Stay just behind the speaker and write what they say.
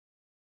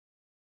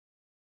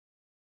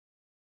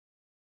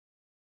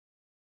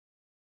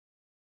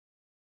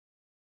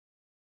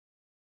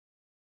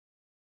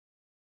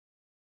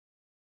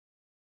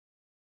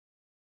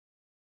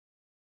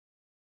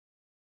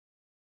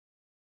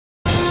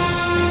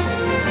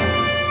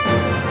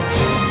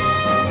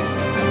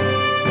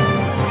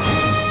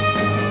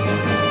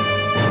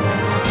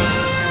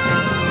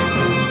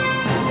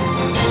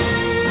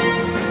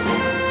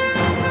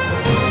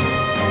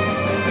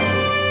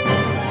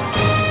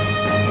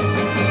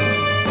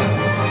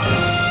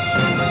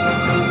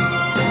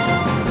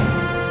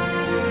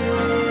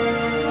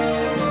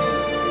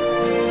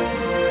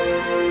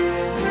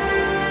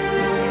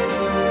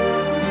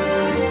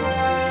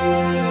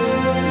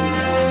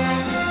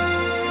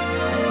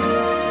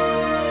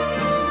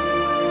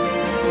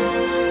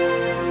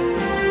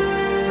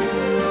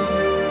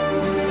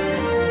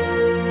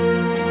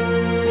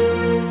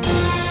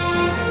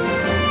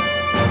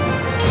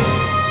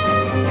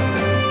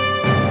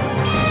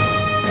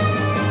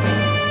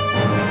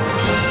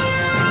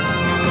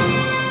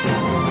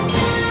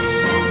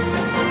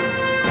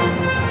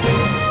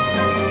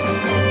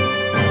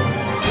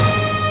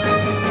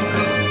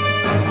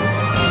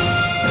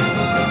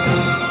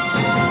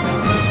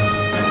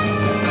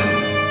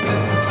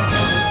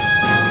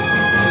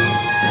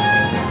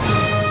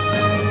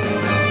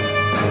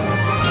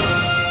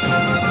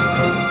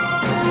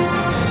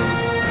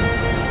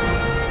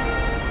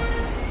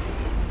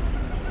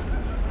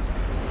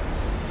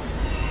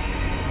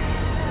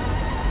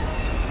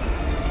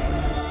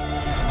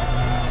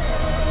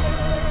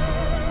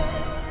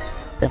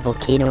The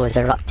volcano is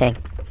erupting.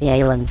 The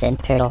island's in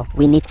peril.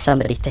 We need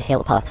somebody to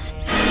help us.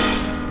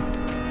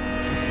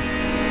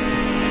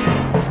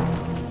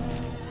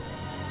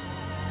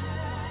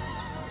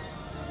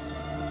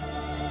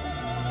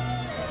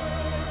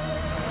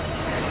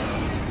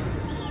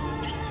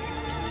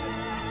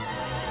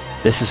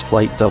 This is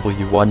Flight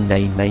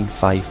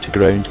W1995 to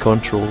ground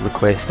control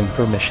requesting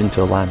permission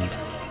to land.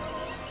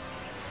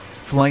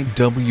 Flight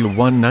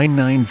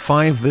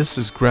W1995, this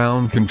is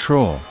ground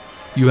control.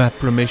 You have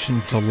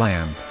permission to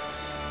land.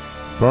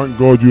 Thank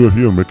God you're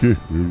here, Mickey.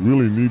 We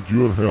really need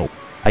your help.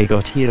 I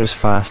got here as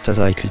fast as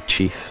I could,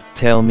 Chief.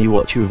 Tell me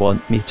what you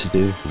want me to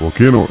do. The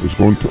volcano is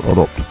going to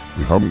erupt.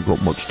 We haven't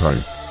got much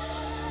time.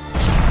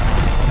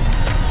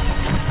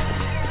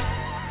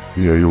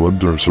 The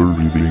islanders are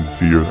really in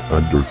fear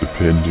and are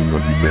depending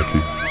on you,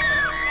 Mickey.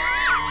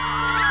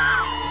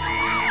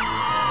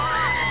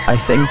 I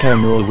think I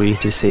know a way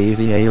to save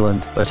the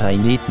island, but I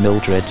need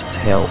Mildred's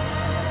help.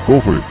 Go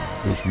for it.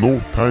 There's no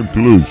time to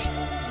lose.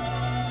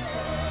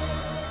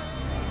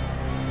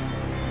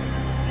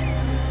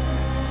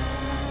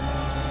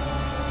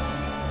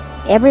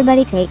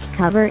 Everybody take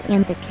cover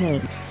in the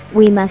caves.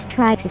 We must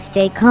try to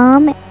stay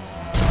calm.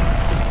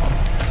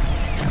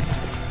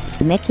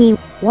 Mickey,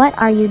 what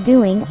are you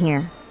doing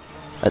here?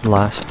 At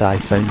last I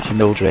found you,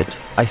 Mildred.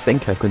 I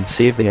think I can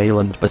save the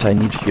island, but I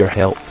need your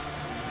help.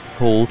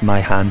 Hold my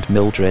hand,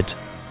 Mildred.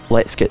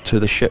 Let's get to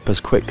the ship as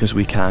quick as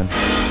we can.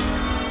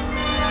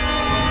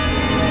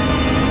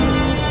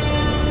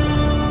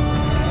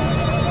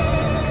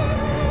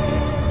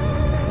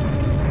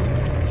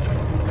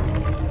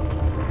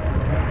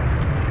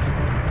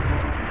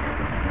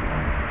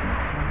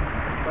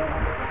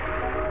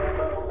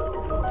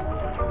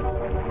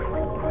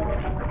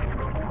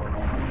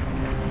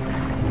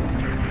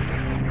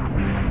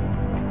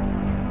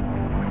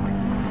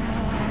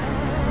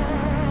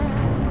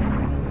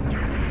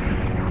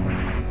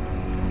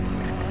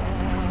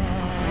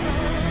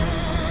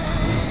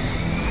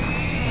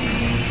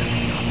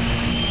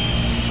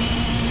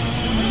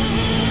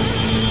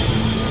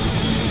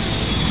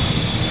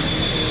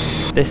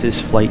 This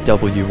is Flight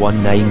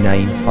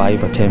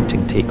W1995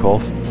 attempting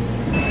takeoff.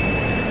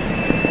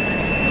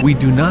 We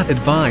do not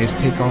advise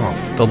takeoff.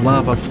 The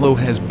lava flow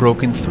has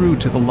broken through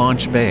to the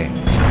launch bay.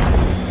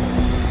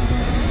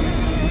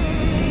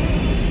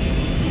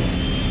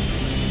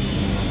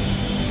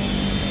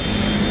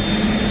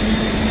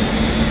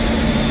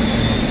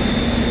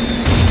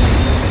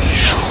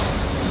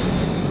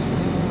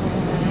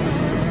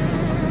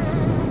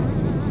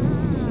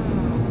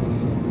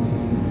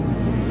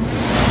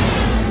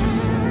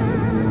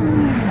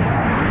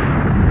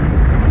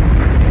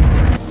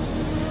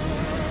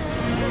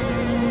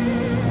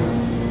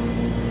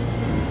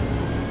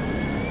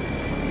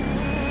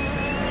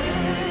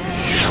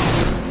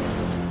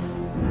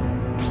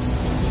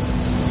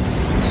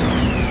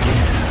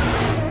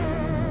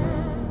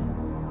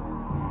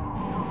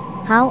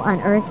 How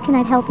on earth can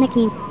I help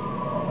Mickey?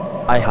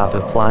 I have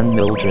a plan,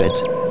 Mildred.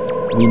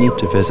 We need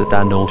to visit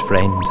an old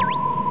friend.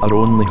 Our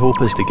only hope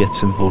is to get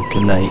some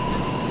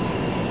vulcanite.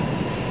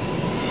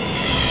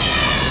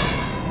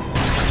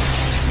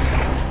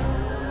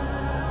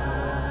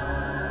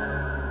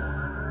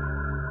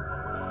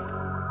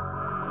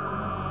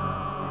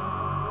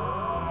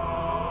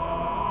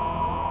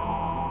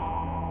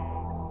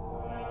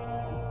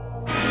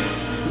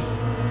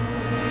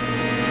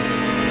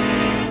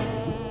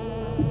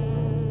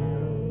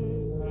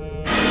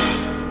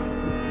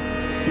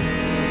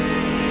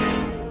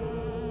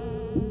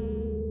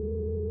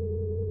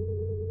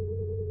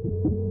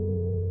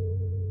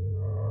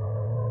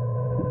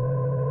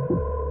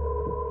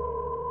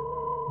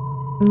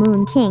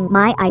 Moon King,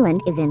 my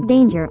island is in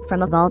danger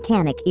from a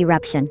volcanic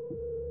eruption.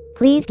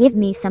 Please give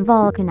me some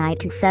vulcanite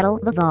to settle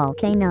the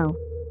volcano.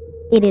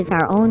 It is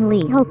our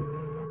only hope.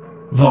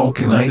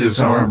 Vulcanite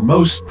is our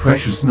most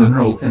precious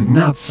mineral and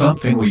not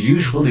something we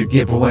usually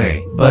give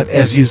away. But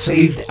as you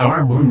saved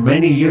our moon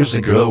many years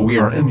ago, we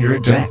are in your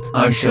debt.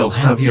 I shall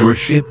have your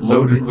ship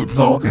loaded with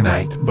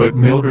vulcanite. But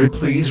Mildred,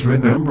 please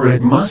remember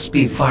it must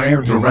be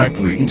fired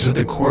directly into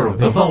the core of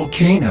the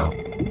volcano.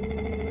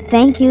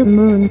 Thank you,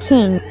 Moon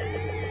King.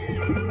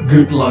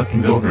 Good luck,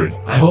 Mildred.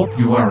 I hope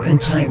you are in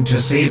time to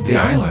save the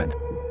island.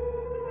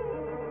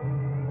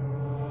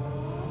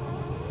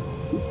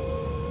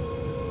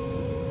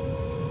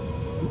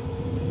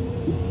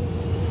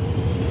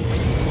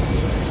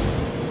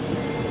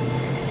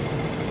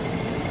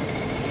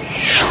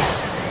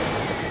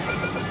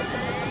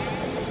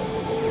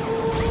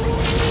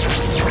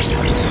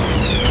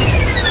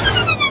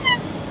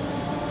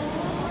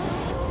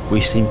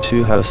 We seem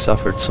to have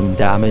suffered some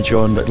damage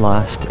on that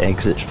last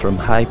exit from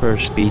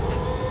hyperspeed.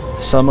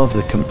 Some of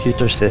the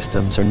computer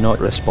systems are not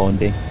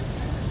responding.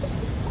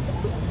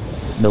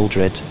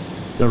 Mildred,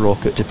 the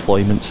rocket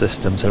deployment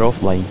systems are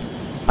offline.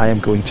 I am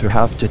going to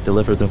have to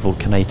deliver the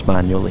vulcanite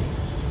manually.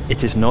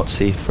 It is not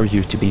safe for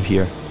you to be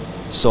here.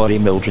 Sorry,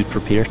 Mildred,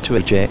 prepare to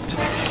eject.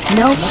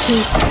 No,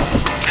 Mickey.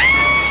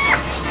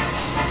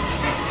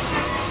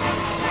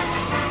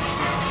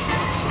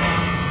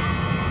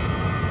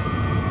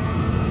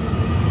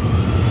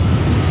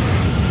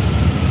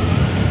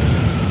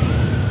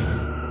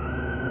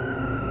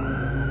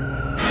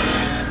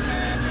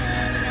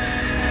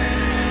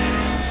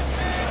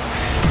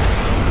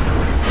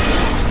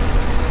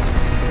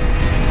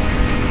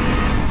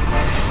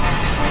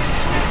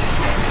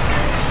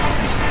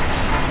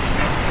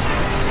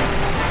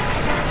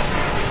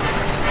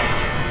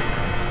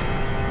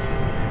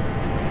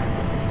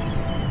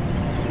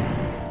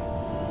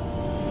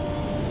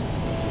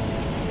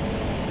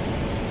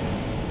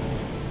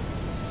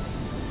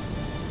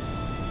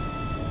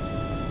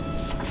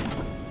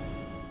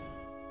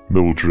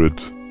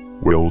 Mildred,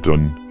 well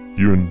done.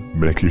 You and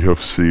Mickey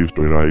have saved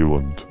our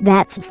island.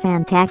 That's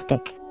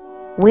fantastic.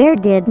 Where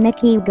did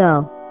Mickey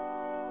go?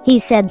 He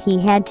said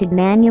he had to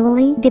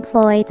manually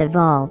deploy the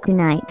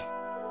volcanite.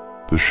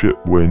 The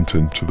ship went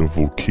into the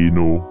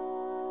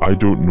volcano. I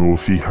don't know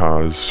if he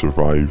has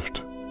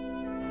survived.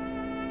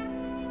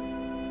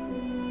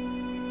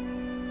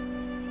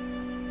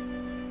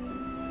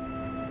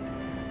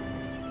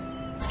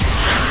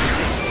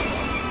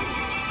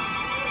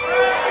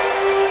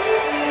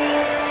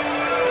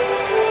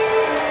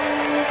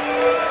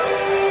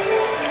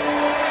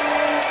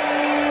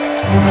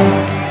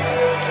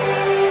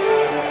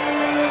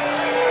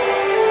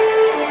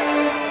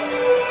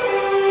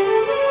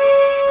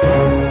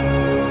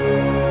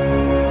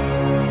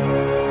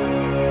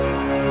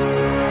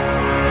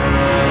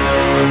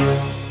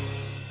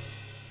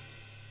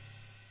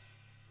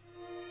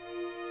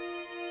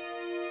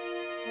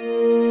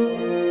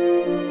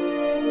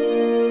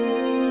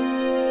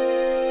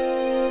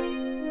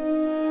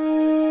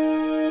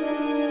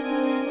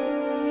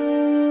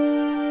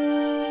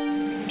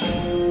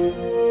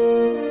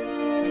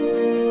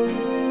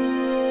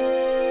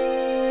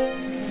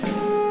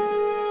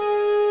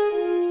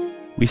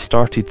 We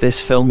started this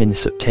film in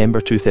September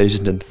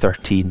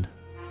 2013.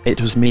 It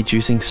was made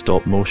using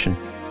stop motion.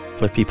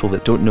 For people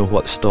that don't know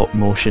what stop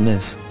motion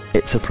is,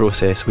 it's a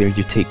process where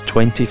you take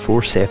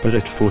 24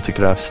 separate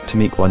photographs to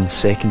make 1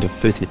 second of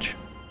footage.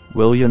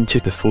 William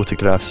took the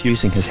photographs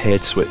using his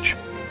head switch.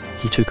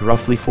 He took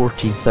roughly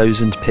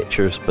 14,000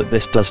 pictures, but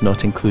this does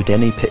not include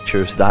any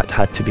pictures that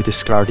had to be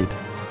discarded.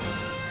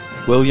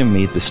 William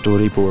made the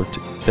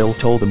storyboard,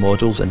 built all the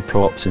models and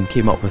props and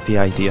came up with the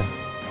idea.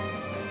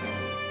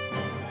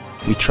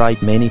 We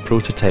tried many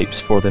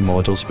prototypes for the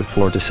models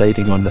before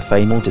deciding on the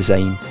final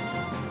design.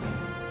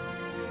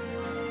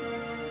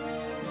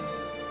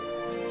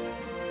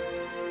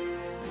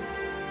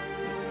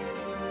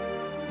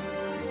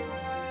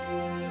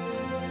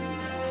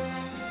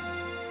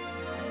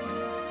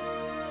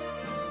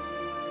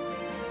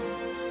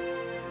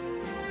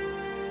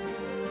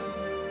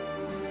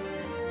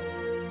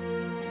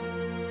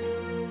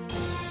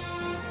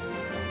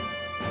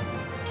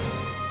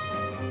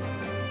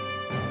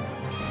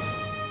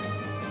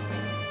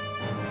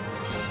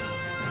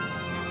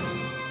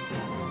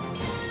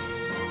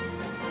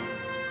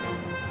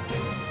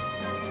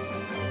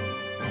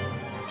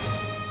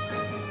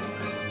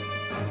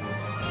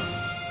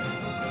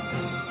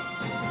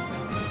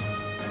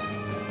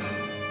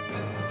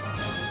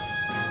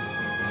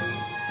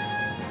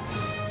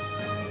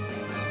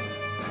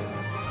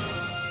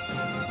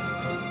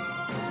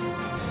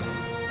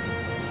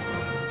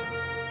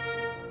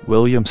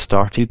 William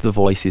started the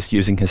voices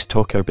using his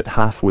talker, but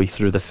halfway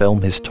through the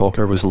film his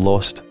talker was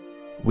lost.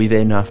 We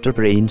then, after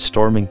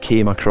brainstorming,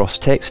 came across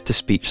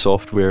text-to-speech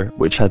software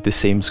which had the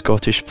same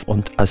Scottish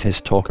font as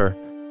his talker.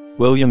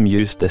 William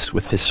used this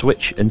with his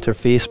switch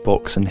interface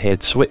box and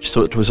head switch,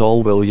 so it was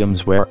all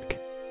William's work.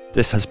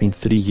 This has been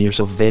 3 years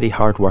of very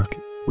hard work.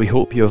 We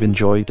hope you have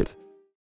enjoyed it.